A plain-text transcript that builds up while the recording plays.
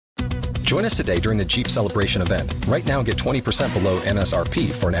Join us today during the Jeep Celebration event. Right now, get 20% below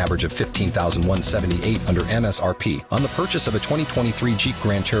MSRP for an average of $15,178 under MSRP on the purchase of a 2023 Jeep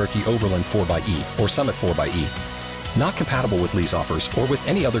Grand Cherokee Overland 4xE or Summit 4xE. Not compatible with lease offers or with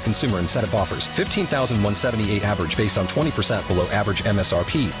any other consumer incentive offers. $15,178 average based on 20% below average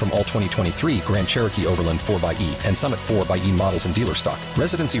MSRP from all 2023 Grand Cherokee Overland 4xE and Summit 4xE models in dealer stock.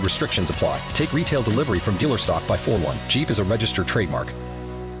 Residency restrictions apply. Take retail delivery from dealer stock by 4/1. Jeep is a registered trademark.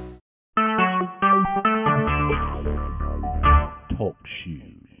 Talk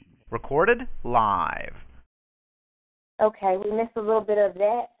shoes. Recorded live. Okay, we missed a little bit of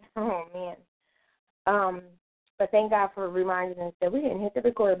that. Oh, man. But thank God for reminding us that we didn't hit the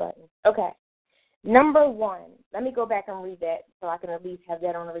record button. Okay. Number 1, let me go back and read that so I can at least have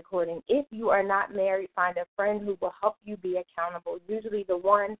that on the recording. If you are not married, find a friend who will help you be accountable. Usually the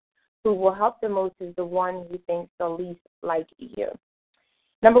one who will help the most is the one who thinks the least like you.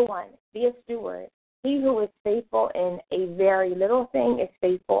 Number 1, be a steward. He who is faithful in a very little thing is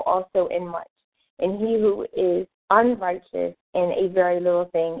faithful also in much. And he who is unrighteous in a very little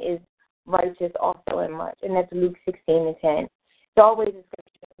thing is righteous also in much. And that's Luke 16:10. It's always a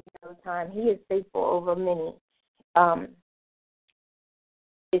scripture all the time. He is faithful over many.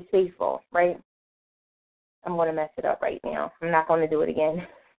 Is faithful, right? I'm going to mess it up right now. I'm not going to do it again.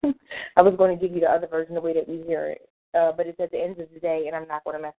 I was going to give you the other version the way that we hear it. But it's at the end of the day, and I'm not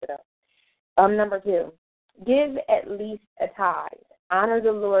going to mess it up. Number 2, give at least a tithe. Honor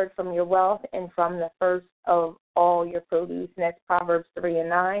the Lord from your wealth and from the first of all your produce. And that's Proverbs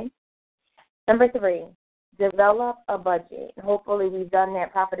 3:9. Number 3, develop a budget. Hopefully we've done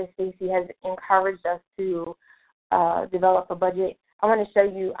that. Prophetess Stacy has encouraged us to develop a budget. I want to show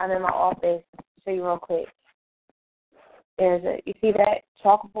you, I'm in my office, show you real quick. You see that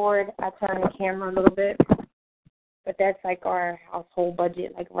chalkboard? I turned the camera a little bit, but that's like our household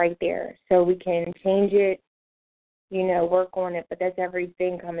budget, like right there. So we can change it, work on it, but that's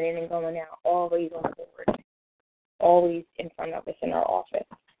everything coming in and going out, always on the board, always in front of us in our office.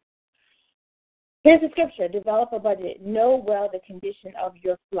 Here's the scripture. Develop a budget. Know well the condition of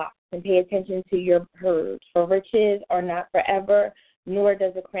your flocks and pay attention to your herds. For riches are not forever, nor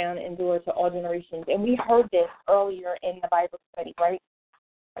does a crown endure to all generations. And we heard this earlier in the Bible study, right?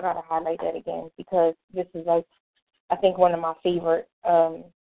 I got to highlight that again because this is, like, I think, one of my favorite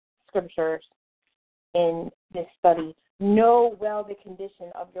scriptures in this study. Know well the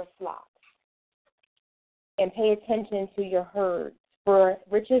condition of your flocks and pay attention to your herds. For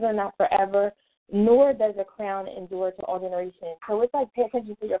riches are not forever, nor does a crown endure to all generations. So it's like pay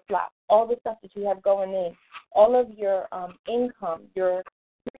attention to your flock, all the stuff that you have going in, all of your income, your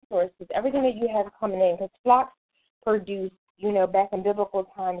resources, everything that you have coming in. Because flocks produce, back in biblical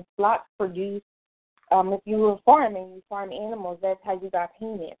times, flocks produce, if you were farming, you farm animals, that's how you got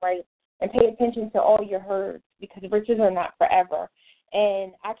payment, right? And pay attention to all your herds because riches are not forever.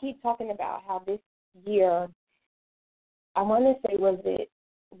 And I keep talking about how this year, I want to say,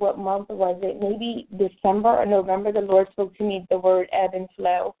 what month was it? Maybe December or November, the Lord spoke to me the word ebb and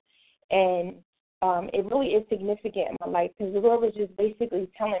flow. And it really is significant in my life because the Lord was just basically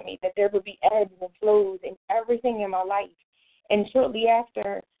telling me that there would be ebbs and flows in everything in my life. And shortly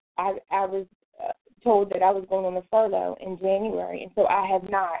after, I was told that I was going on a furlough in January. And so I have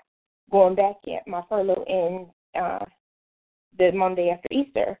not gone back yet. My furlough ends the Monday after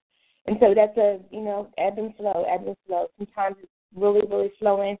Easter. And so that's ebb and flow. Sometimes it's really, really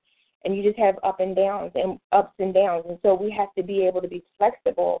flowing, and you just have ups and downs. And so we have to be able to be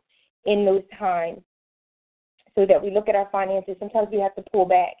flexible in those times so that we look at our finances. Sometimes we have to pull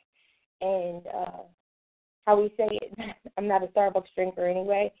back. And how we say it, I'm not a Starbucks drinker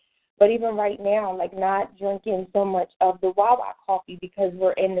anyway, but even right now, like not drinking so much of the Wawa coffee because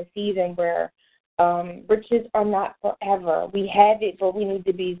we're in the season where riches are not forever. We have it, but we need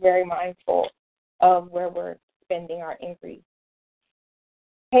to be very mindful of where we're spending our increase.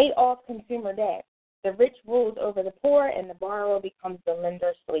 Pay off consumer debt. The rich rules over the poor, and the borrower becomes the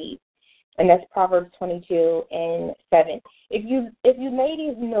lender's slave. And that's Proverbs 22:7. If you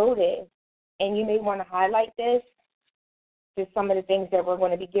ladies notice, and you may want to highlight this, just some of the things that we're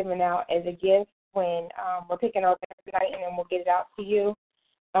going to be giving out as a gift when we're picking up every night, and then we'll get it out to you.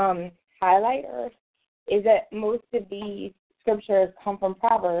 Highlighter is that most of these scriptures come from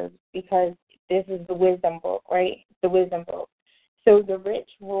Proverbs because this is the wisdom book, right? The wisdom book. So the rich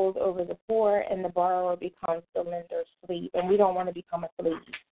rules over the poor, and the borrower becomes the lender's slave, and we don't want to become a slave.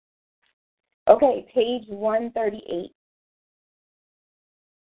 Okay, page 138.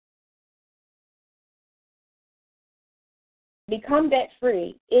 Become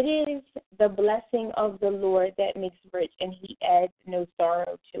debt-free. It is the blessing of the Lord that makes rich, and he adds no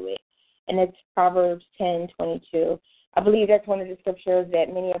sorrow to it. and it's Proverbs 10:22. I believe that's one of the scriptures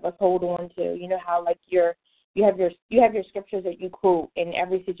that many of us hold on to. You know how like you have your scriptures that you quote in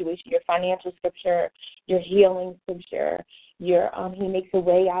every situation. Your financial scripture, your healing scripture, your He makes a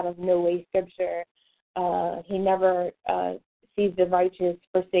way out of no way scripture. He never sees the righteous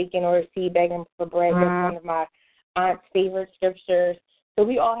forsaken or seed begging for bread. That's one of my aunt's favorite scriptures. So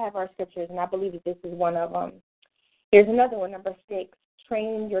we all have our scriptures, and I believe that this is one of them. Here's another one, number 6.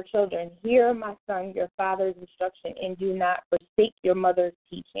 Train your children. Hear, my son, your father's instruction, and do not forsake your mother's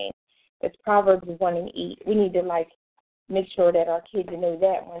teaching. It's Proverbs 1:8. We need to, make sure that our kids know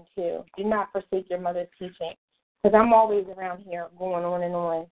that one, too. Do not forsake your mother's teaching. Because I'm always around here going on and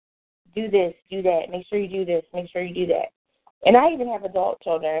on. Do this, do that. Make sure you do this. Make sure you do that. And I even have adult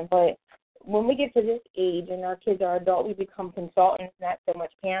children, but when we get to this age and our kids are adult, we become consultants, not so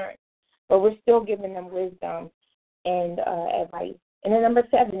much parents. But we're still giving them wisdom and advice. And then number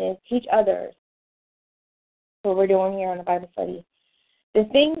 7 is teach others. What we're doing here on the Bible study. The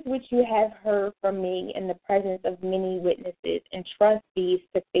things which you have heard from me in the presence of many witnesses, entrust these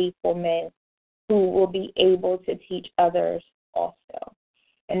to faithful men who will be able to teach others also.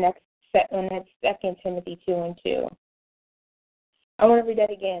 And that's 2 Timothy 2:2. I want to read that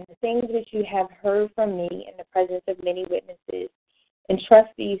again. The things which you have heard from me in the presence of many witnesses,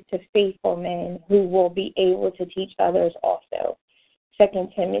 entrust these to faithful men who will be able to teach others also.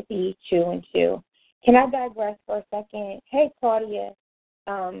 2 Timothy 2:2. Can I digress for a second? Hey, Claudia.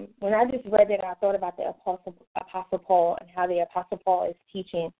 When I just read it, I thought about the Apostle Paul and how the Apostle Paul is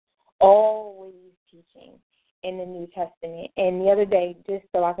teaching, always teaching in the New Testament. And the other day, just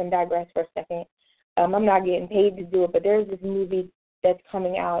so I can digress for a second, I'm not getting paid to do it, but there's this movie that's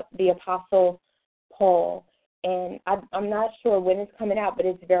coming out, The Apostle Paul. And I'm not sure when it's coming out, but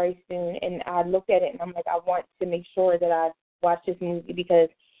it's very soon. And I looked at it, and I'm like, I want to make sure that I watch this movie because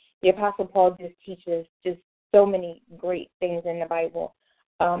the Apostle Paul just teaches just so many great things in the Bible.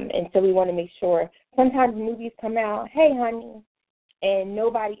 And so we want to make sure. Sometimes movies come out, hey, honey, and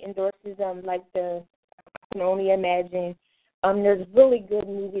nobody endorses them I can only imagine. There's really good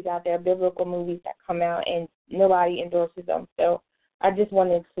movies out there, biblical movies that come out, and nobody endorses them. So I just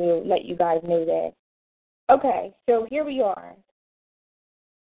wanted to let you guys know that. Okay, so here we are.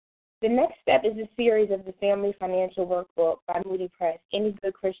 The next step is a series of the Family Financial Workbook by Moody Press. Any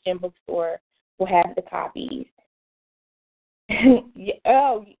good Christian bookstore will have the copies.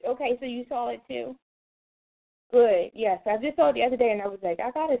 Oh, okay, so you saw it too? Good, yes. I just saw it the other day, and I was like,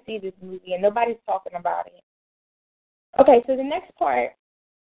 I got to see this movie, and nobody's talking about it. Okay, so the next part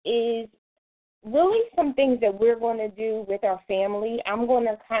is really some things that we're going to do with our family. I'm going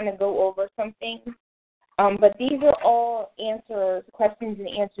to kind of go over some things, but these are all questions and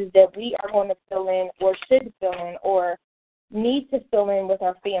answers that we are going to fill in or should fill in or need to fill in with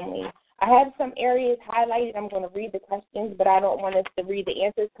our family. I have some areas highlighted. I'm going to read the questions, but I don't want us to read the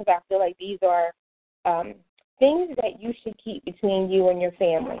answers because I feel like these are things that you should keep between you and your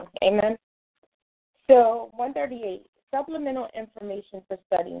family. Amen? So 138, supplemental information for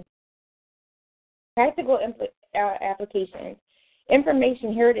study. Practical application.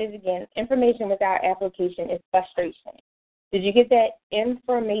 Information, here it is again. Information without application is frustration. Did you get that?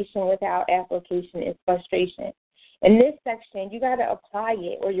 Information without application is frustration. In this section, you got to apply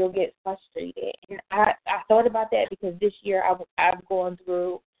it or you'll get frustrated. And I thought about that because this year I've gone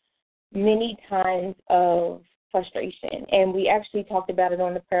through many times of frustration. And we actually talked about it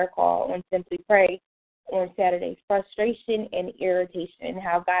on the prayer call on Simply Pray on Saturday. Frustration and irritation,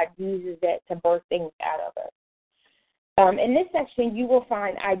 how God uses that to birth things out of us. In this section, you will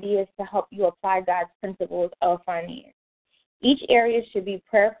find ideas to help you apply God's principles of finance. Each area should be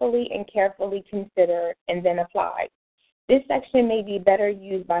prayerfully and carefully considered and then applied. This section may be better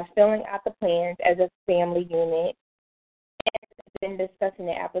used by filling out the plans as a family unit and then discussing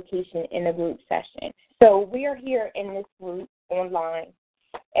the application in a group session. So we are here in this group online,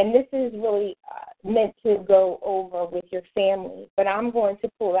 and this is really meant to go over with your family, but I'm going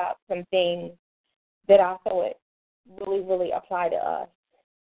to pull out some things that I thought really, really apply to us.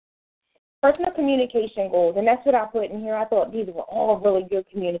 Personal communication goals, and that's what I put in here. I thought these were all really good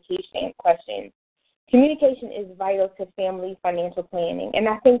communication questions. Communication is vital to family financial planning, and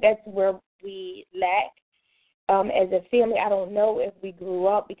I think that's where we lack. As a family, I don't know if we grew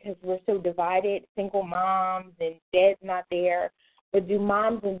up because we're so divided, single moms and dad's not there, but do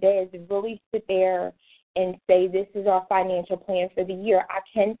moms and dads really sit there and say this is our financial plan for the year? I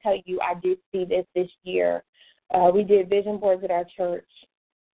can tell you I did see this year. We did vision boards at our church.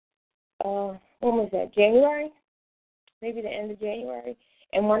 When was that, January? Maybe the end of January.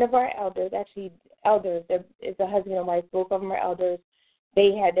 And one of our elders, it's a husband and wife, both of them are elders,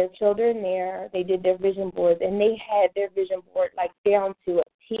 They had their children there. They did their vision boards, and they had their vision board like down to a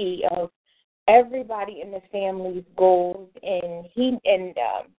T of everybody in the family's goals. And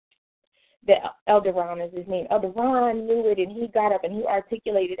the Elder Ron is his name. Elder Ron knew it, and he got up and he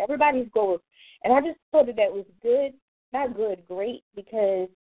articulated everybody's goals. And I just thought that was good, not good, great, because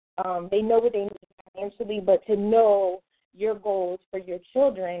they know what they need financially, but to know your goals for your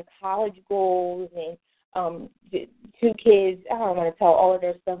children, college goals, and 2 kids. I don't want to tell all of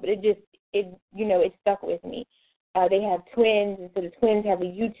their stuff, but it stuck with me. They have twins, and so the twins have a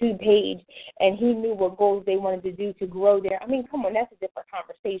YouTube page, and he knew what goals they wanted to do to grow their. I mean, come on, that's a different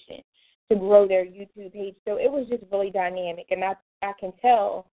conversation, to grow their YouTube page. So it was just really dynamic, and I can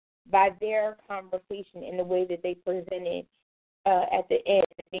tell by their conversation and the way that they presented at the end,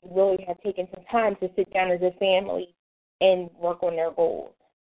 they really have taken some time to sit down as a family and work on their goals.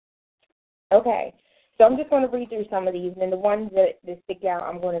 Okay, so I'm just going to read through some of these, and the ones that stick out,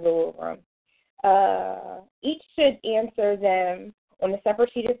 I'm going to go over them. Each should answer them on a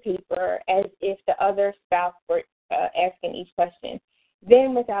separate sheet of paper as if the other spouse were asking each question.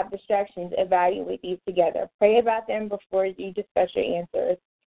 Then, without distractions, evaluate these together. Pray about them before you discuss your answers,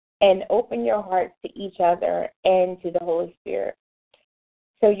 and open your hearts to each other and to the Holy Spirit.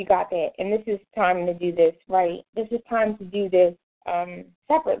 So you got that. And this is time to do this, right? This is time to do this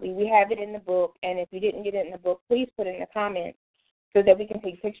separately. We have it in the book, and if you didn't get it in the book, please put it in the comments so that we can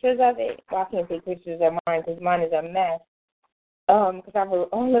take pictures of it. Well, I can't take pictures of mine because mine is a mess because I wrote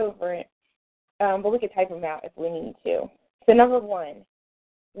all over it. But we can type them out if we need to. So number 1,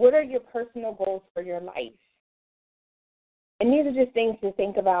 what are your personal goals for your life? And these are just things to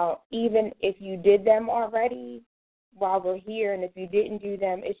think about, even if you did them already while we're here, and if you didn't do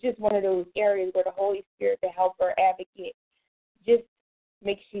them, it's just one of those areas where the Holy Spirit, the helper, advocate, just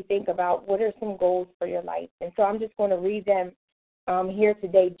makes you think about what are some goals for your life. And so I'm just going to read them here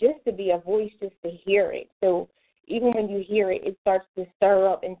today just to be a voice, just to hear it. So even when you hear it, it starts to stir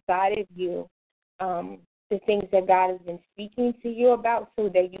up inside of you the things that God has been speaking to you about so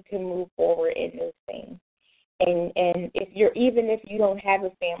that you can move forward in those things. And if you don't have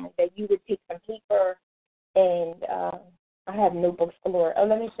a family, that you would take some paper and I have notebooks galore. Oh,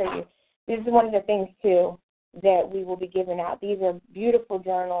 let me show you. This is one of the things, too, that we will be giving out. These are beautiful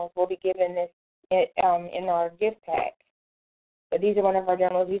journals. We'll be giving this in our gift pack. But these are one of our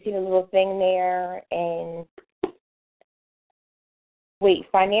journals. You see the little thing there. And wait,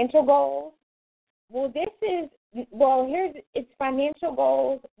 financial goals? Well, it's financial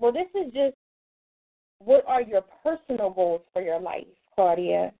goals. Well, this is just, what are your personal goals for your life,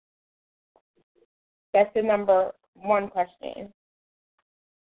 Claudia? That's the number 1 question.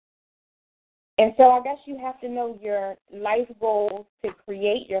 And so I guess you have to know your life goals to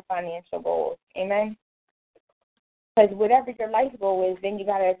create your financial goals. Amen? Because whatever your life goal is, then you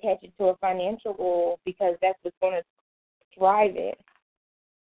got to attach it to a financial goal because that's what's going to drive it.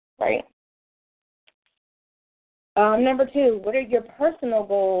 Right? Number 2, what are your personal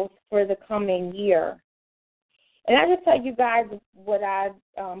goals for the coming year? And I just tell you guys what I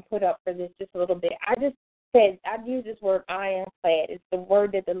put up for this just a little bit. I just said, I've used this word ironclad. It's the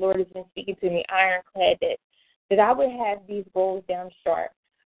word that the Lord has been speaking to me, ironclad, that I would have these goals down sharp.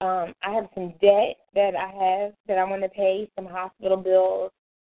 I have some debt that I want to pay, some hospital bills.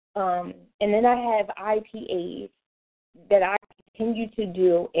 And then I have IPAs that I continue to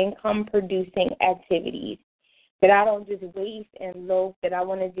do, income-producing activities, that I don't just waste and loaf, that I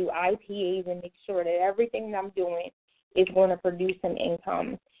want to do IPAs and make sure that everything that I'm doing is going to produce some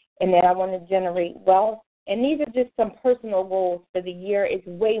income, and that I want to generate wealth. And these are just some personal goals for the year. It's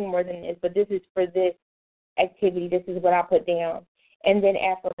way more than this, but this is for this activity. This is what I put down. And then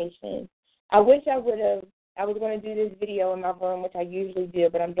affirmations. I wish I was going to do this video in my room, which I usually do,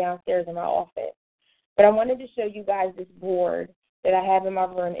 but I'm downstairs in my office. But I wanted to show you guys this board that I have in my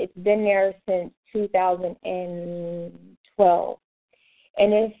room. It's been there since 2012.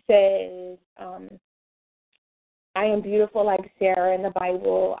 And it says, I am beautiful like Sarah in the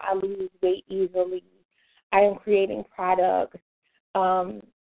Bible. I lose weight easily. I am creating products. I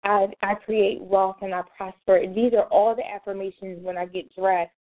create wealth and I prosper. And these are all the affirmations when I get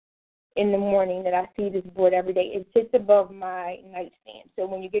dressed in the morning that I see this board every day. It sits above my nightstand. So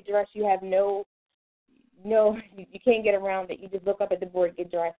when you get dressed, you have you can't get around it. You just look up at the board,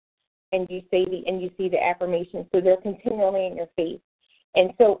 get dressed, and you see the affirmations. So they're continually in your face.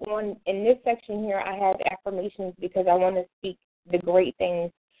 And so in this section here, I have affirmations because I want to speak the great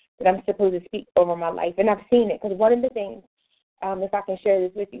things that I'm supposed to speak over my life. And I've seen it because one of the things, if I can share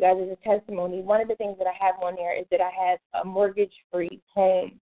this with you guys as a testimony, one of the things that I have on there is that I have a mortgage-free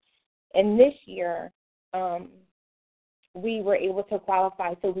home. And this year, we were able to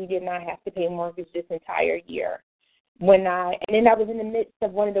qualify, so we did not have to pay mortgage this entire year. And then I was in the midst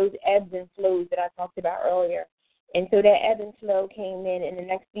of one of those ebbs and flows that I talked about earlier. And so that ebb and flow came in, and the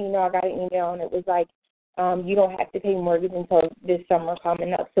next thing you know, I got an email, and it was like, you don't have to pay mortgage until this summer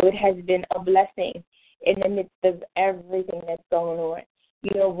coming up. So it has been a blessing in the midst of everything that's going on.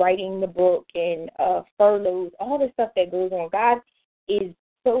 You know, writing the book and furloughs, all the stuff that goes on. God is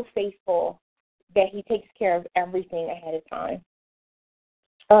so faithful that he takes care of everything ahead of time.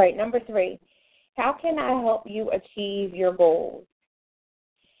 All right, number 3, how can I help you achieve your goals?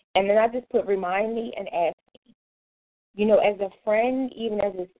 And then I just put remind me and ask me. You know, as a friend, even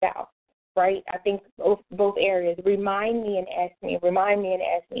as a spouse, right? I think both areas. Remind me and ask me. Remind me and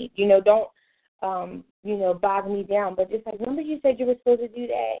ask me. You know, don't, bog me down. But just like, remember you said you were supposed to do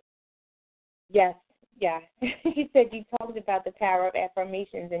that? Yes. Yeah. You said you talked about the power of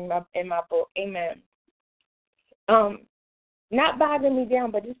affirmations in my book. Amen. Not bogging me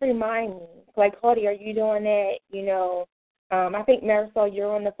down, but just remind me. Like, Claudia, are you doing that? You know, I think, Marisol,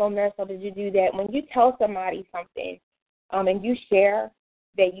 you're on the phone. Marisol, did you do that? When you tell somebody something and you share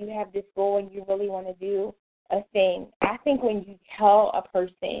that you have this goal and you really want to do a thing, I think when you tell a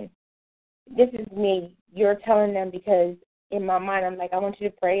person, this is me, you're telling them because in my mind I'm like, I want you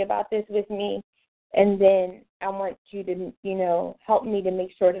to pray about this with me, and then I want you to, help me to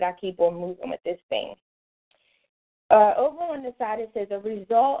make sure that I keep on moving with this thing. Over on the side, it says, a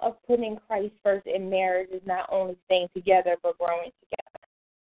result of putting Christ first in marriage is not only staying together, but growing together.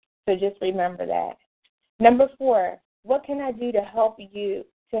 So just remember that. Number 4, what can I do to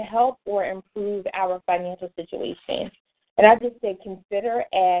help or improve our financial situation? And I just said, consider,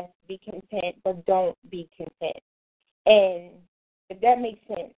 ask, be content, but don't be content. And if that makes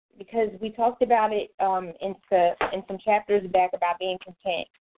sense, because we talked about it in some chapters back about being content.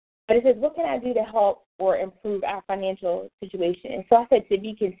 But it says, what can I do to help or improve our financial situation? And so I said to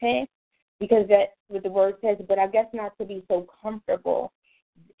be content, because that's what the word says, but I guess not to be so comfortable,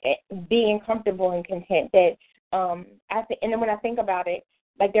 being comfortable and content. That and then when I think about it,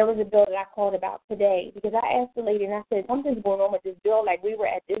 like there was a bill that I called about today, because I asked the lady and I said, something's going on with this bill. Like we were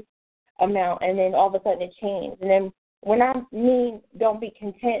at this amount, and then all of a sudden it changed. And then when I mean don't be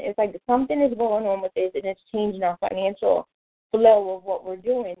content, it's like something is going on with this, and it's changing our financial flow of what we're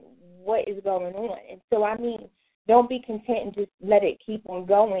doing, what is going on. And so, I mean, don't be content and just let it keep on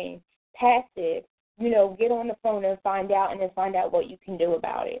going passive. Get on the phone and find out, and then find out what you can do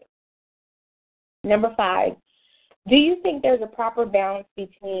about it. Number 5, do you think there's a proper balance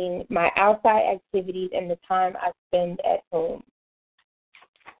between my outside activities and the time I spend at home?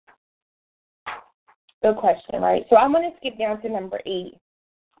 Good question, right? So I'm going to skip down to number 8.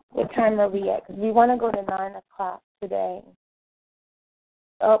 What time are we at? Because we want to go to 9 o'clock today.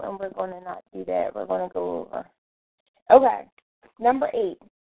 Oh, and we're going to not do that. We're going to go over. Okay, number 8.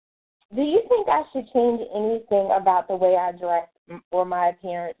 Do you think I should change anything about the way I dress or my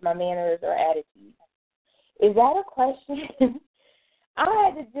appearance, my manners, or attitude? Is that a question? I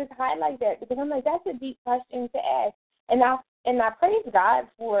had to just highlight that because I'm like, that's a deep question to ask. And I praise God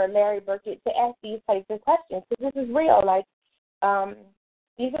for Larry Burkett to ask these types of questions because this is real. Like,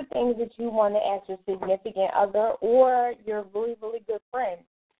 these are things that you want to ask your significant other or your really, really good friend,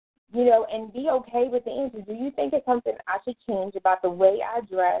 and be okay with the answer. Do you think it's something I should change about the way I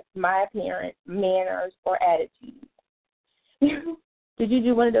dress, my appearance, manners, or attitude? Did you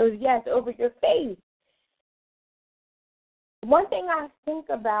do one of those yes over your face? One thing I think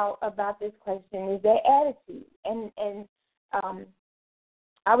about this question is their attitude. And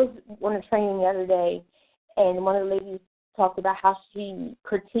I was on a training the other day, and one of the ladies talked about how she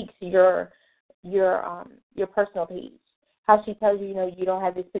critiques your personal page. How she tells you, you don't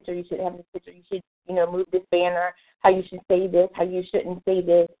have this picture, you should have this picture, you should, move this banner, how you should say this, how you shouldn't say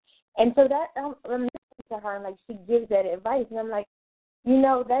this. And so that, I'm listening to her, and, like, she gives that advice. And I'm like,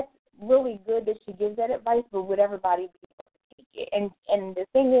 that's really good that she gives that advice, but would everybody be able to take it? And the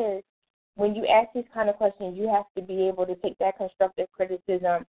thing is, when you ask these kind of questions, you have to be able to take that constructive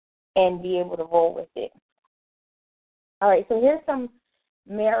criticism and be able to roll with it. All right, so here's some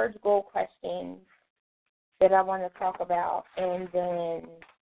marriage goal questions that I want to talk about, and then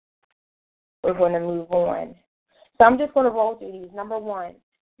we're going to move on. So I'm just going to roll through these. Number 1,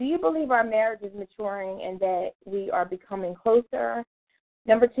 do you believe our marriage is maturing and that we are becoming closer?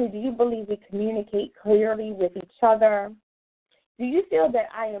 Number 2, do you believe we communicate clearly with each other? Do you feel that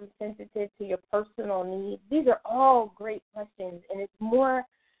I am sensitive to your personal needs? These are all great questions, and it's more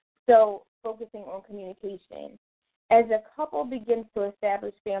so focusing on communication. As a couple begins to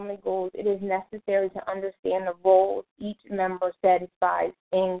establish family goals, it is necessary to understand the roles each member satisfies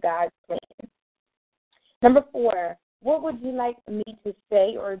in God's plan. Number 4, what would you like me to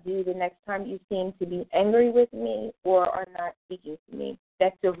say or do the next time you seem to be angry with me or are not speaking to me?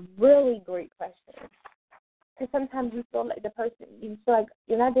 That's a really great question. Because sometimes you feel like you feel like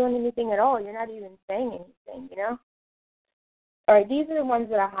you're not doing anything at all. You're not even saying anything, you know? All right, these are the ones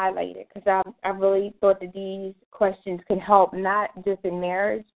that I highlighted because I really thought that these questions could help not just in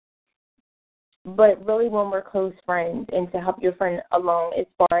marriage, but really when we're close friends and to help your friend along as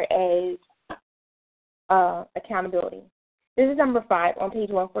far as accountability. This is number 5 on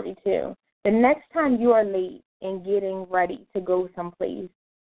page 142. The next time you are late in getting ready to go someplace,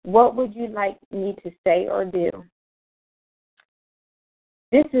 what would you like me to say or do?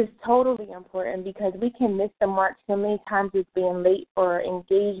 This is totally important because we can miss the mark so many times with being late for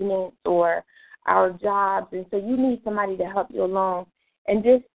engagements or our jobs. And so you need somebody to help you along. And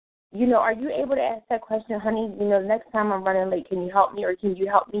just, are you able to ask that question, honey, the next time I'm running late, can you help me? Or can you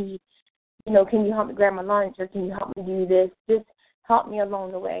help me, can you help me grab my lunch? Or can you help me do this? Just help me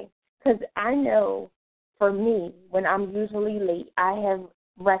along the way. Because I know for me, when I'm usually late, I have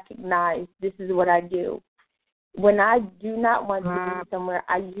recognized this is what I do. When I do not want to be somewhere,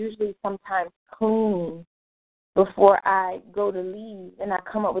 I usually sometimes clean before I go to leave, and I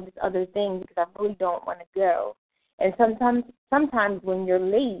come up with this other thing because I really don't want to go. And sometimes when you're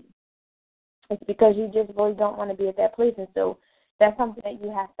late, it's because you just really don't want to be at that place. And so that's something that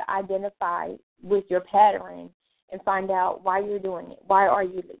you have to identify with your pattern and find out why you're doing it. Why are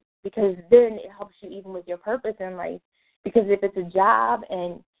you late? Because then it helps you even with your purpose in life. Because if it's a job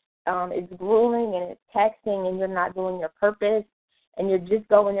and it's grueling and it's taxing and you're not doing your purpose and you're just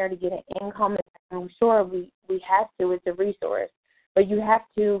going there to get an income, and I'm sure we have to. It's a resource. But you have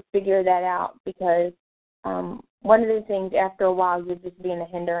to figure that out because one of the things after a while you're just being a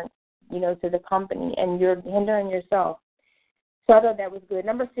hindrance, to the company and you're hindering yourself. So I thought that was good.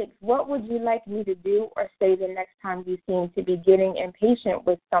 Number 6, what would you like me to do or say the next time you seem to be getting impatient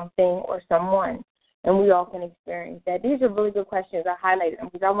with something or someone? And we all can experience that. These are really good questions. I highlighted them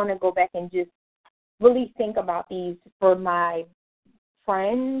because I want to go back and just really think about these for my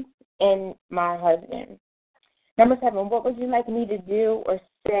friends and my husband. Number 7, what would you like me to do or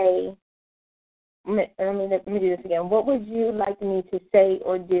say? Let me do this again. What would you like me to say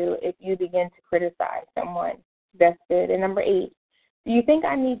or do if you begin to criticize someone? That's good. And number 8, do you think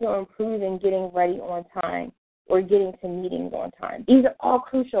I need to improve in getting ready on time or getting to meetings on time? These are all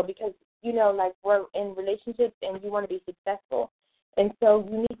crucial because, we're in relationships and you want to be successful. And so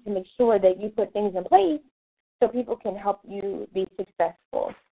you need to make sure that you put things in place so people can help you be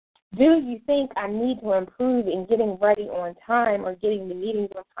successful. Do you think I need to improve in getting ready on time or getting the meetings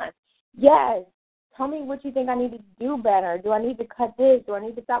on time? Yes. Tell me what you think I need to do better. Do I need to cut this? Do I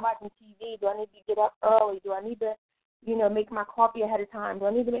need to stop watching TV? Do I need to get up early? Do I need to, make my coffee ahead of time? Do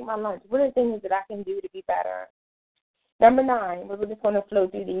I need to make my lunch? What are the things that I can do to be better? Number 9, we're just going to flow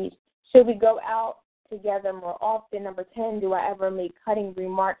through these. Should we go out together more often? Number 10, do I ever make cutting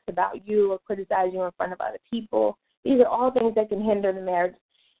remarks about you or criticize you in front of other people? These are all things that can hinder the marriage.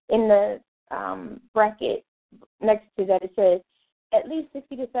 In the bracket next to that, it says, at least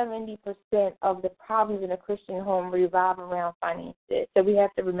 60 to 70% of the problems in a Christian home revolve around finances. So we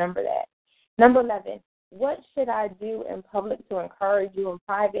have to remember that. Number 11, what should I do in public to encourage you in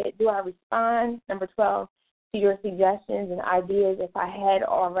private? Do I respond? Number 12, to your suggestions and ideas if I had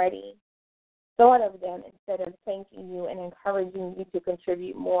already thought of them instead of thanking you and encouraging you to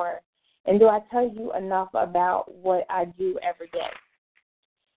contribute more? And do I tell you enough about what I do every day?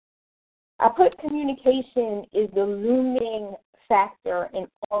 I put communication is the looming factor in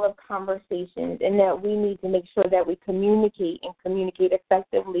all of conversations, and that we need to make sure that we communicate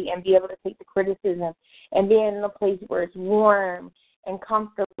effectively and be able to take the criticism and be in a place where it's warm and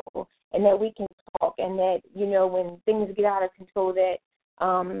comfortable and that we can talk and that, when things get out of control that,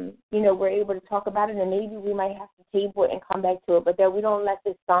 we're able to talk about it and maybe we might have to table it and come back to it, but that we don't let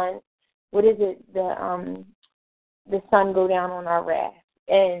the sun, the sun go down on our wrath.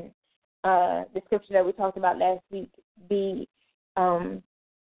 And the scripture that we talked about last week, be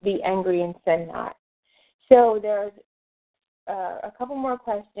angry and sin not. So there's a couple more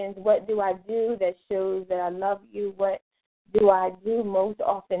questions. What do I do that shows that I love you? What do I do most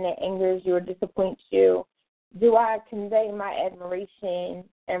often that angers you or disappoints you? Do I convey my admiration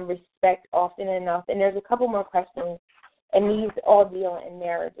and respect often enough? And there's a couple more questions, and these all deal in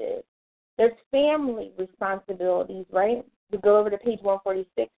marriages. There's family responsibilities, right? We go over to page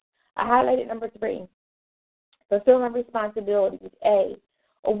 146. I highlighted number 3. Fulfill my responsibilities.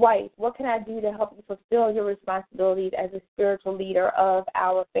 A wife, what can I do to help you fulfill your responsibilities as a spiritual leader of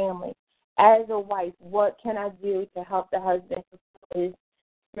our family? As a wife, what can I do to help the husband fulfill his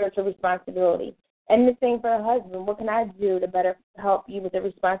spiritual responsibility? And the same for a husband. What can I do to better help you with the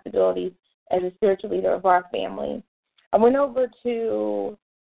responsibilities as a spiritual leader of our family? I went over to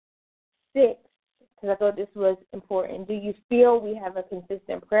 6 because I thought this was important. Do you feel we have a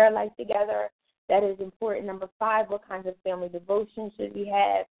consistent prayer life together? That is important. Number 5, what kinds of family devotion should we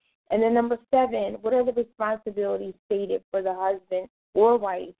have? And then number 7, what are the responsibilities stated for the husband or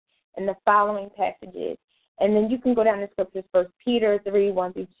wife in the following passages? And then you can go down to scriptures, 1 Peter 3,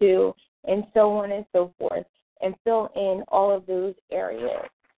 1 through 2, and so on and so forth, and fill in all of those areas.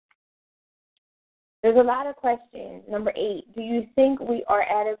 There's a lot of questions. Number 8, do you think we are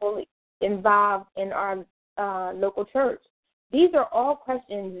adequately involved in our local church? These are all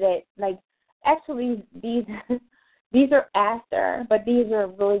questions that, actually, these are after, but these are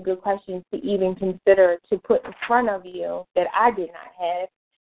really good questions to even consider to put in front of you that I did not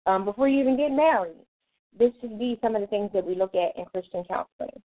have before you even get married. This should be some of the things that we look at in Christian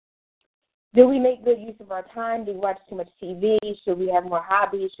counseling. Do we make good use of our time? Do we watch too much TV? Should we have more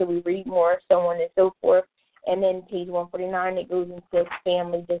hobbies? Should we read more? So on and so forth. And then page 149, it goes into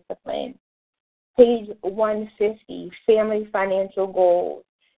family discipline. Page 150, family financial goals.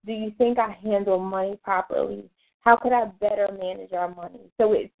 Do you think I handle money properly? How could I better manage our money?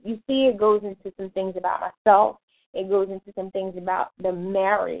 So you see it goes into some things about myself. It goes into some things about the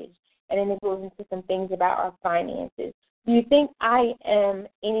marriage. And then it goes into some things about our finances. Do you think I am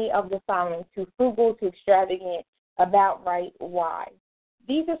any of the following? Too frugal, too extravagant, about right, why?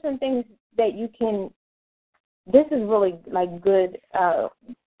 These are some things that you can, this is really good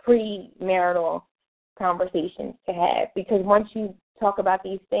premarital conversations to have, because once you talk about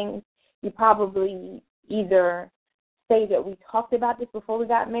these things, you probably either say that we talked about this before we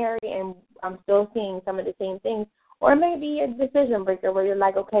got married and I'm still seeing some of the same things, or maybe a decision breaker where you're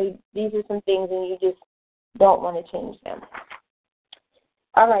like, okay, these are some things and you just don't want to change them.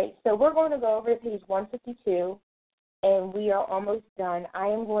 All right, so we're going to go over to page 152, and we are almost done. I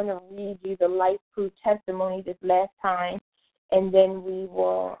am going to read you the life proof testimony this last time, and then we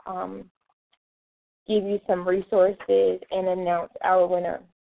will give you some resources and announce our winner.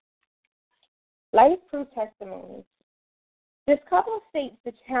 Life proof testimonies. This couple states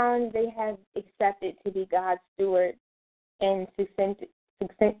the challenge they have accepted to be God's steward and succinctly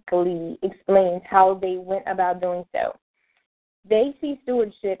explains how they went about doing so. They see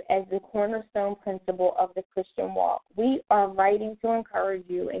stewardship as the cornerstone principle of the Christian walk. We are writing to encourage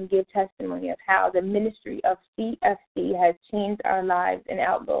you and give testimony of how the ministry of CFC has changed our lives and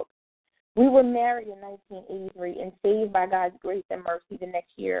outlook. We were married in 1983 and saved by God's grace and mercy the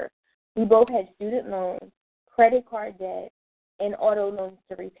next year. We both had student loans, credit card debt, and auto loans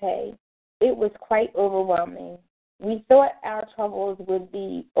to repay. It was quite overwhelming. We thought our troubles would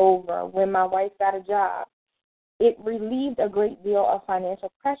be over when my wife got a job. It relieved a great deal of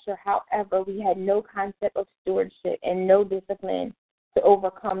financial pressure. However, we had no concept of stewardship and no discipline to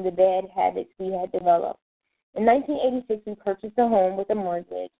overcome the bad habits we had developed. In 1986, we purchased a home with a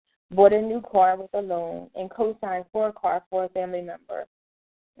mortgage, bought a new car with a loan, and co-signed for a car for a family member.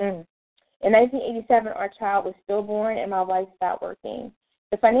 In 1987, our child was stillborn and my wife stopped working.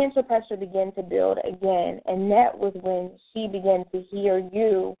 The financial pressure began to build again, and that was when she began to hear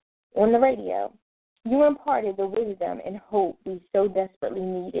you on the radio. You imparted the wisdom and hope we so desperately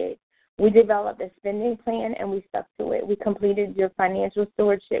needed. We developed a spending plan, and we stuck to it. We completed your financial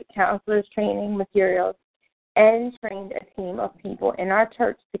stewardship counselors training materials and trained a team of people in our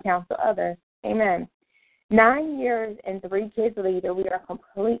church to counsel others. Amen. 9 years and 3 kids later, we are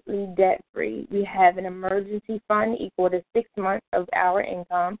completely debt-free. We have an emergency fund equal to 6 months of our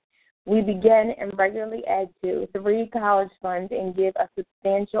income. We begin and regularly add to 3 college funds and give a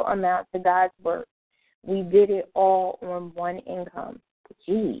substantial amount to God's work. We did it all on one income.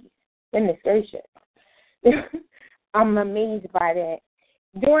 Geez, goodness gracious. I'm amazed by that.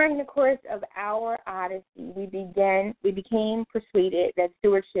 During the course of our odyssey, we became persuaded that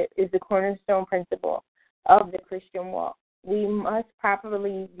stewardship is the cornerstone principle of the Christian walk. We must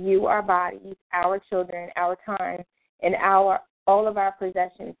properly view our bodies, our children, our time, and all of our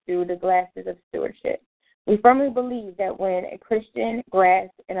possessions through the glasses of stewardship. We firmly believe that when a Christian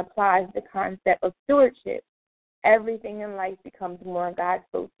grasps and applies the concept of stewardship, everything in life becomes more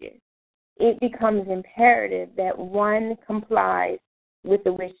God-focused. It becomes imperative that one complies with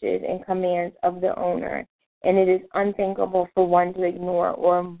the wishes and commands of the owner, and it is unthinkable for one to ignore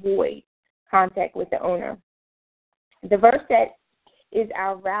or avoid contact with the owner. The verse that is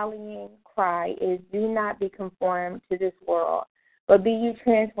our rallying cry is, do not be conformed to this world, but be you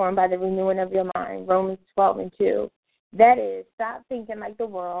transformed by the renewing of your mind, Romans 12:2. That is, stop thinking like the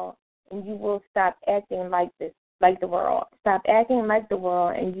world, and you will stop acting like this like the world. Stop acting like the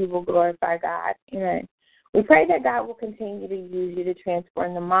world, and you will glorify God. Amen. We pray that God will continue to use you to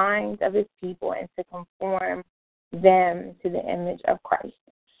transform the minds of his people and to conform them to the image of Christ.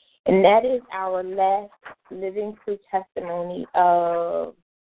 And that is our last living proof testimony of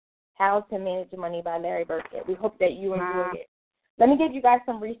How to Manage Money by Larry Burkett. We hope that you enjoyed it. Let me give you guys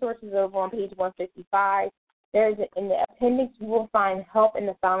some resources over on page 155. In the appendix, you will find help in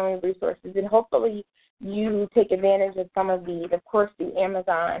the following resources, and hopefully you take advantage of some of these, of course, through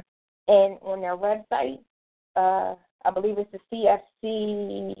Amazon. And on their website, I believe it's the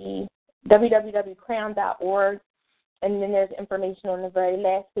CFC, www.crown.org, and then there's information on the very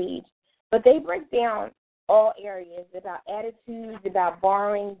last page. But they break down all areas about attitudes, about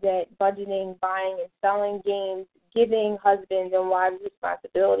borrowing, debt, budgeting, buying and selling, games, giving, husbands and wives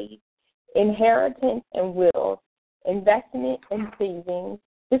responsibilities, inheritance and wills, investment and savings.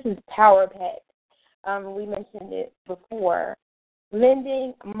 This is power packed. We mentioned it before.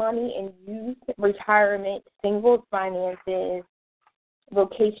 Lending, money and youth, retirement, singles finances,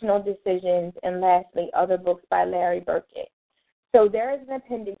 vocational decisions, and lastly, other books by Larry Burkett. So there is an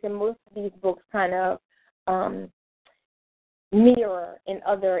appendix, and most of these books kind of mirror in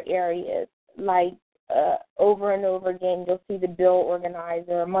other areas, like over and over again, you'll see the bill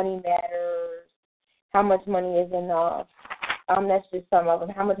organizer, money matters, how much money is enough. That's just some of them.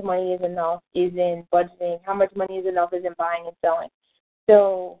 How much money is enough is in budgeting. How much money is enough is in buying and selling.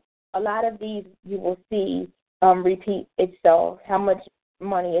 So a lot of these you will see repeat itself. How much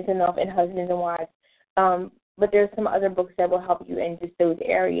money is enough in husbands and wives. But there's some other books that will help you in just those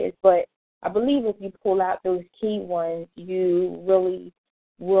areas. But I believe if you pull out those key ones, you really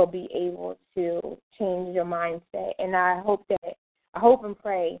will be able to change your mindset. And I hope and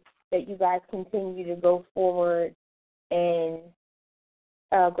pray that you guys continue to go forward and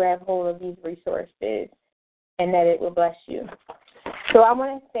grab hold of these resources and that it will bless you. So I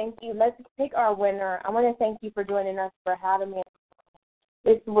want to thank you. Let's pick our winner. I want to thank you for joining us for How to Manage.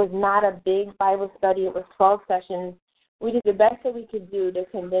 This was not a big Bible study. It was 12 sessions. We did the best that we could do to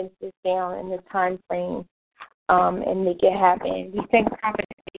condense this down in the time frame and make it happen. We thank Prophet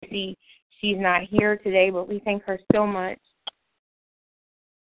Stacy. She's not here today, but we thank her so much.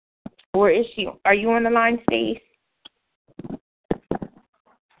 Where is she? Are you on the line, Stace?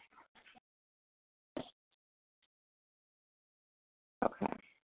 Okay.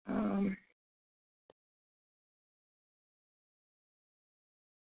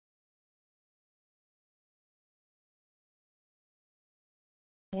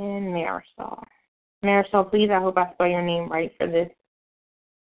 And Marisol. Marisol, please, I hope I spell your name right for this.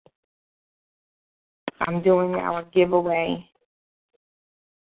 I'm doing our giveaway.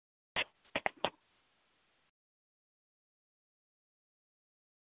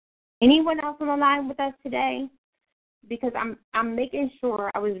 Anyone else on the line with us today? Because I'm making sure,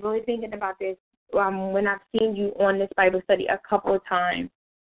 I was really thinking about this when I've seen you on this Bible study a couple of times,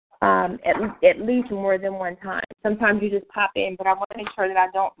 at least more than one time. Sometimes you just pop in, but I want to make sure that I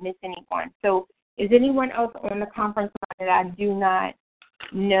don't miss anyone. So is anyone else on the conference line that I do not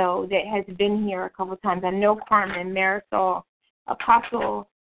know that has been here a couple of times? I know Carmen, Marisol, Apostle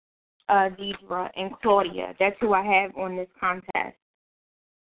Deidre, and Claudia. That's who I have on this contest.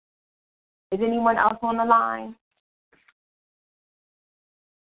 Is anyone else on the line?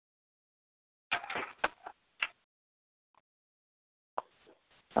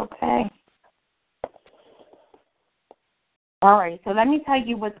 Okay. All right, so let me tell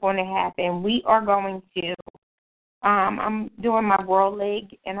you what's going to happen. We are going to, I'm doing my World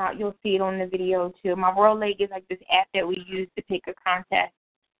Leg, and you'll see it on the video too. My World Leg is like this app that we use to pick a contest.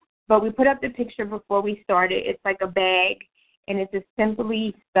 But we put up the picture before we started. It's like a bag, and it's a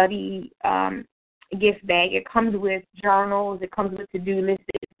Simply Study gift bag. It comes with journals. It comes with to-do lists,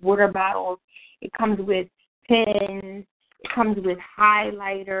 water bottles. It comes with pens. It comes with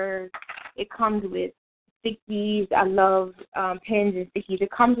highlighters. It comes with stickies. I love pens and stickies.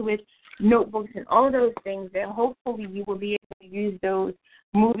 It comes with notebooks and all of those things that hopefully you will be able to use those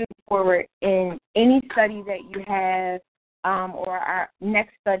moving forward in any study that you have or our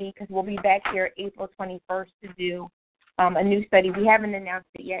next study, because we'll be back here April 21st to do a new study. We haven't announced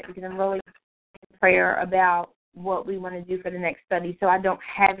it yet because I'm really in prayer about what we want to do for the next study. So I don't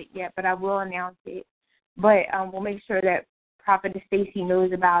have it yet, but I will announce it. But we'll make sure that Prophet Stacy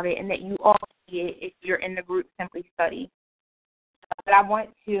knows about it and that you all see it if you're in the group Simply Study. But I want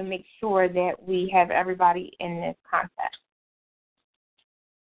to make sure that we have everybody in this contest.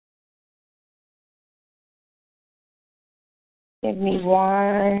 Give me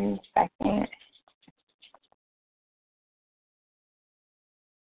 1 second.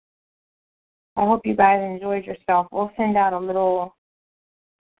 I hope you guys enjoyed yourself. We'll send out a little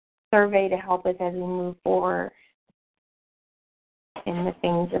survey to help us as we move forward in the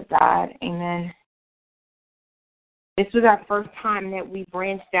things of God. Amen. This was our first time that we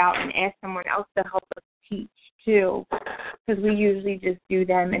branched out and asked someone else to help us teach, too, because we usually just do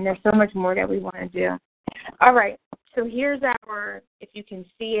them, and there's so much more that we want to do. All right, so here's our, if you can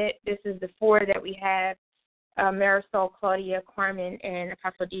see it, this is the 4 that we have, Marisol, Claudia, Carmen, and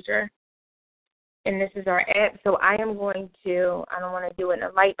Apostle Deidre. And this is our app. So I am going to, I don't want to do it in the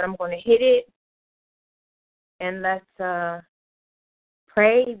light, but I'm going to hit it. And let's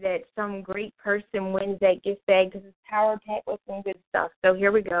pray that some great person wins that gift bag because it's power packed with some good stuff. So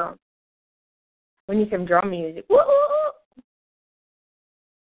here we go. We need some drum music. Woo-hoo!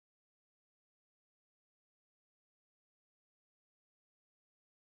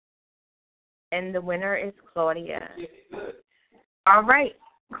 And the winner is Claudia. All right.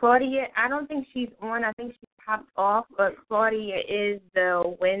 Claudia, I don't think she's on. I think she popped off, but Claudia is the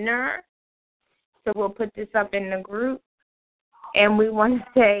winner. So we'll put this up in the group. And we want to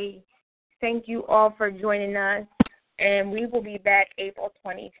say thank you all for joining us. And we will be back April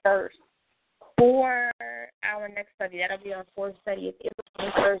 21st for our next study. That'll be our 4th study. It's April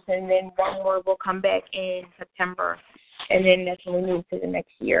 21st, and then one more will come back in September. And then that's when we move to the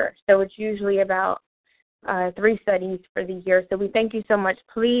next year. So it's usually about 3 studies for the year. So we thank you so much.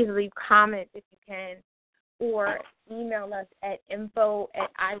 Please leave comments if you can, or email us at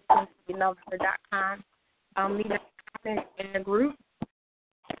info@isimplyloveher.com. Leave a comment in the group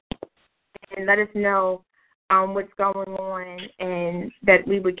and let us know what's going on, and that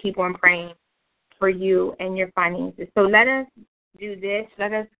we would keep on praying for you and your finances. So let us do this.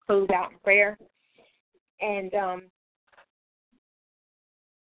 Let us close out in prayer. And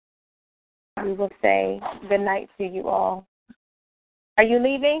we will say good night to you all. Are you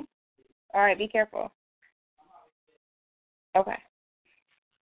leaving? All right, be careful. Okay.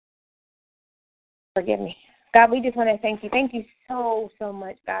 Forgive me. God, we just want to thank you. Thank you so, so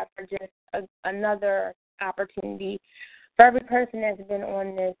much, God, for just another opportunity. For every person that's been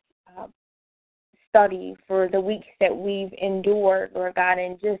on this study, for the weeks that we've endured, Lord God,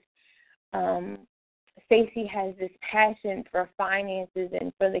 and just Stacey has this passion for finances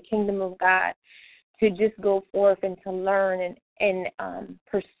and for the kingdom of God to just go forth and to learn and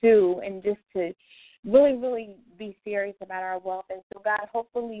pursue, and just to really, really be serious about our wealth. And so, God,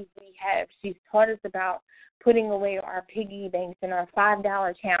 hopefully she's taught us about putting away our piggy banks and our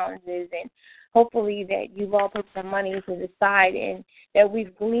 $5 challenges, and hopefully that you've all put some money to the side, and that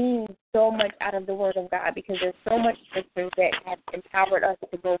we've gleaned so much out of the Word of God, because there's so much scriptures that have empowered us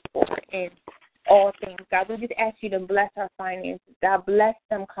to go forward in all things. God, we just ask you to bless our finances. God, bless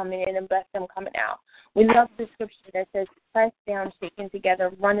them coming in and bless them coming out. We love the scripture that says, pressed down, shaken together,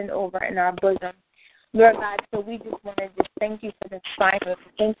 running over in our bosom. Lord God, so we just want to just thank you for this finance.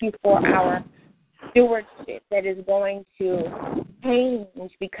 Thank you for our stewardship that is going to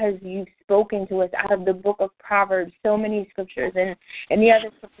change, because you've spoken to us out of the book of Proverbs, so many scriptures and the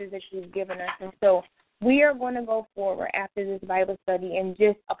other scriptures that you've given us. And so we are going to go forward after this Bible study and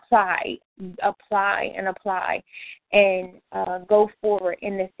just apply, and go forward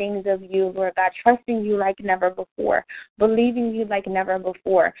in the things of you, Lord God, trusting you like never before, believing you like never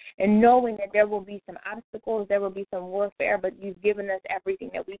before, and knowing that there will be some obstacles, there will be some warfare, but you've given us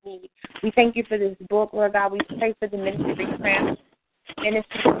everything that we need. We thank you for this book, Lord God. We pray for the ministry,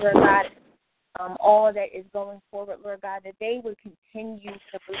 Lord God, all that is going forward, Lord God, that they would continue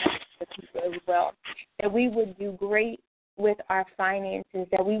to bless the people as well, that we would do great with our finances,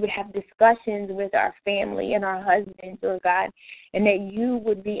 that we would have discussions with our family and our husbands, Lord God, and that you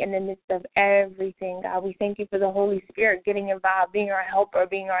would be in the midst of everything, God. We thank you for the Holy Spirit getting involved, being our helper,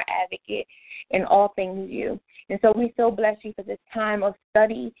 being our advocate in all things you. And so we so bless you for this time of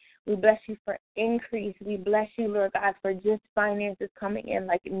study. We bless you for increase. We bless you, Lord God, for just finances coming in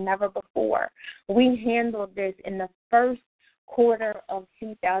like never before. We handled this in the first quarter of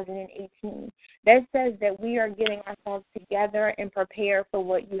 2018. That says that we are getting ourselves together and prepared for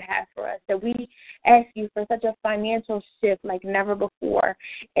what you have for us. That we ask you for such a financial shift like never before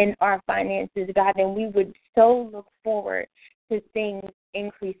in our finances, God, and we would so look forward to things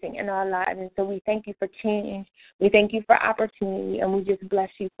increasing in our lives. And so we thank you for change. We thank you for opportunity, and we just bless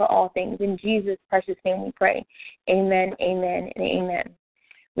you for all things. In Jesus' precious name we pray. Amen, amen, and amen.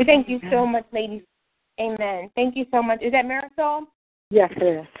 We thank you so much, ladies. Amen. Thank you so much. Is that Marisol? Yes,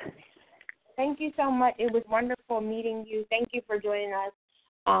 it is. Thank you so much. It was wonderful meeting you. Thank you for joining us.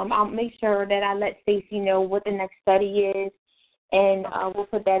 I'll make sure that I let Stacey know what the next study is, and we'll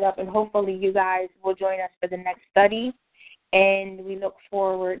put that up, and hopefully you guys will join us for the next study. and we look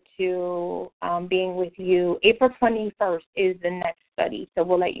forward to being with you. April 21st is the next study, so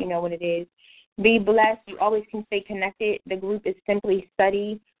we'll let you know what it is. Be blessed. You always can stay connected. The group is Simply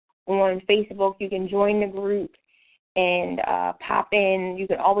Study on Facebook. You can join the group and pop in. You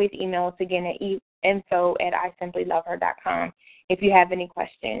can always email us again at info@isimplyloveher.com if you have any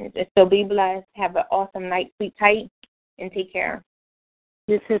questions. And so be blessed. Have an awesome night. Sleep tight and take care.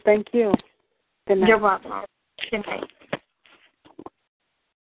 You too. Thank you. Good night. You're welcome. Good night.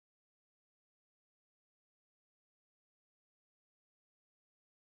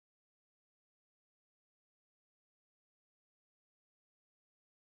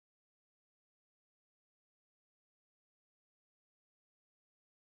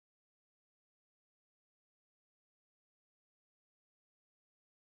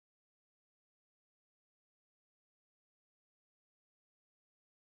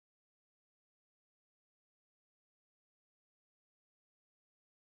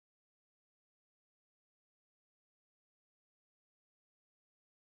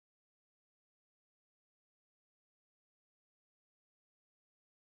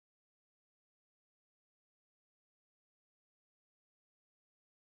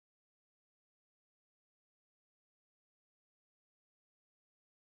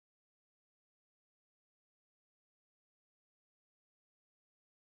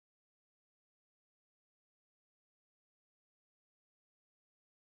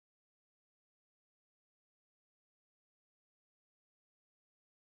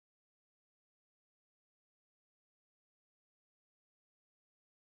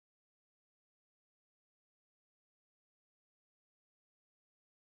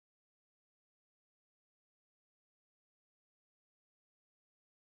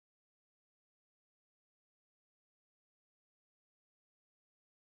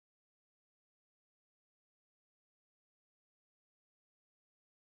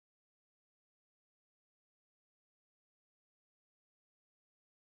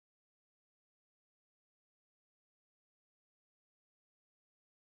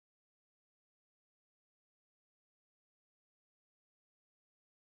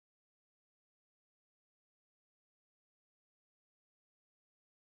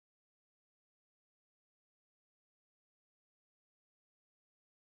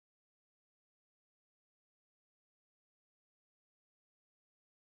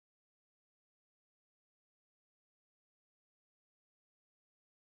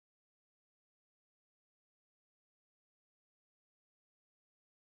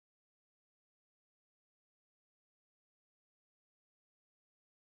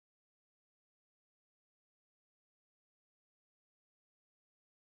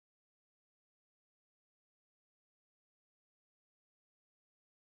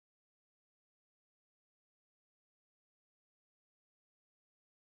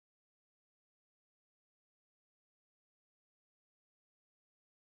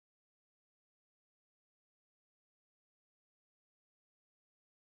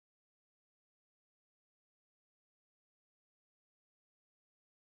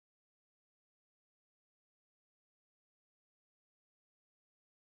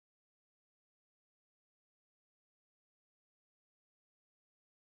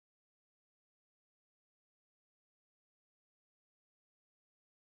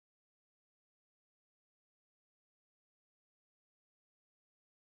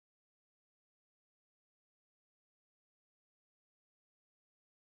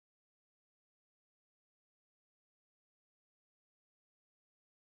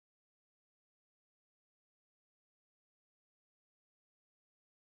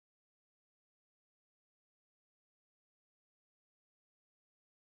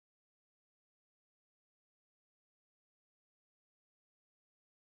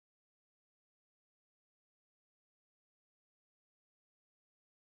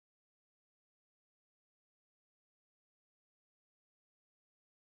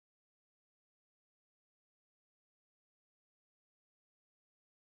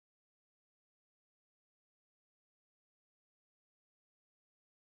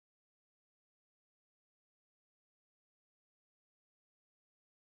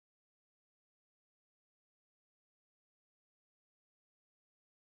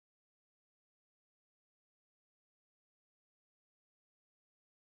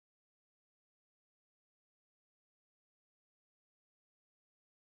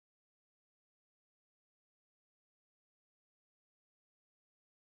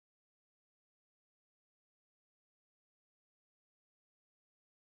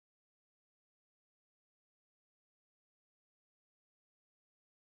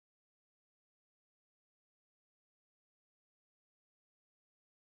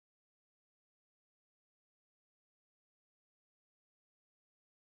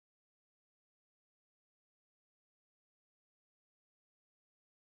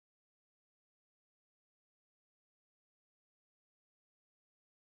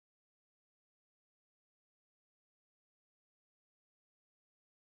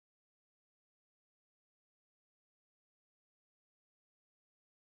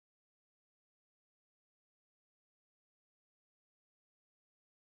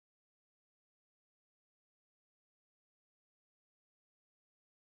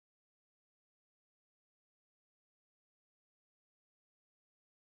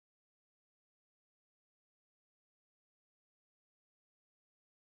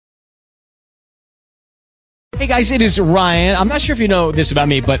 Hey guys, it is Ryan. I'm not sure if you know this about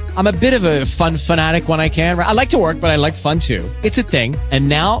me, but I'm a bit of a fun fanatic when I can. I like to work, but I like fun too. It's a thing. And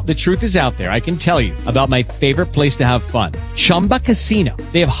now the truth is out there. I can tell you about my favorite place to have fun. Chumba Casino.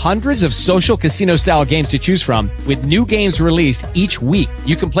 They have hundreds of social casino style games to choose from with new games released each week.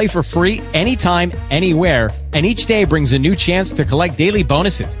 You can play for free anytime, anywhere. And each day brings a new chance to collect daily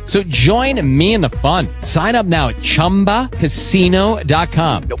bonuses. So join me in the fun. Sign up now at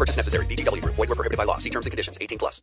ChumbaCasino.com. No purchase necessary. VGW Group. Void where prohibited by law. See terms and conditions. 18+.